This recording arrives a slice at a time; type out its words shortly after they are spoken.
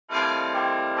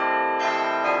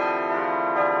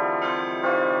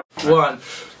one.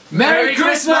 Merry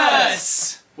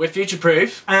Christmas! We're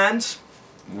FutureProof and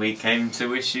we came to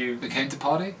wish you... We came to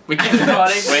party? We came to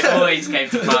party. We always came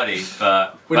to party,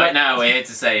 but right now we're here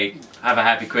to say have a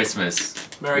happy Christmas.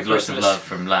 Merry with Christmas. lots of love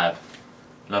from Lab.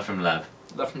 Love from Lab.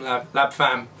 Love from Lab. Lab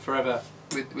fam, forever.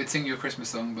 We'd sing you a Christmas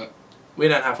song, but... We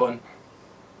don't have one.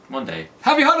 One day.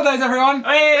 Happy holidays, everyone!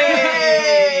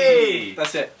 Hey!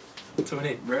 That's it. That's all we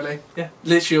need. Really? Yeah,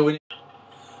 literally all we need.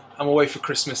 I'm away for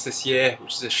Christmas this year,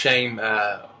 which is a shame.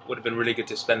 Would have been really good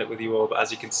to spend it with you all, but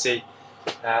as you can see,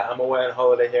 I'm away on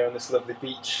holiday here on this lovely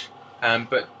beach.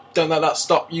 But don't let that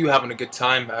stop you having a good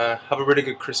time. Have a really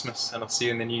good Christmas, and I'll see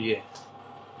you in the new year.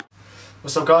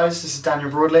 What's up, guys? This is Daniel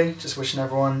Broadley, just wishing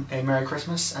everyone a Merry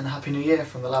Christmas and a Happy New Year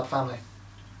from the Lab family.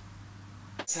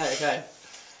 Okay.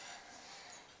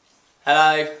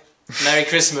 Hello, Merry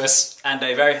Christmas and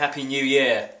a very Happy New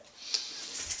Year.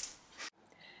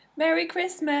 Merry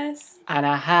Christmas and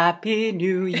a Happy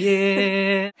New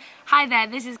Year. Hi there,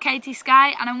 this is Katie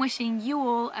Sky and I'm wishing you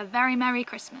all a very Merry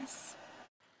Christmas.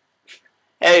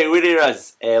 Hey, we did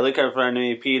us. Look out for our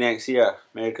new EP next year.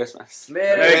 Merry Christmas.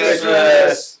 Merry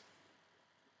Christmas.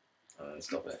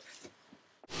 Stop it.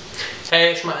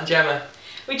 Hey, it's Matt and Gemma.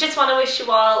 We just want to wish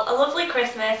you all a lovely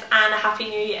Christmas and a Happy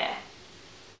New Year.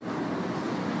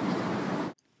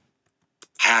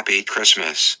 Happy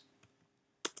Christmas.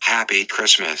 Happy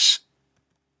Christmas.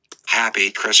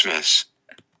 Happy Christmas.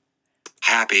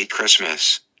 Happy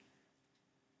Christmas.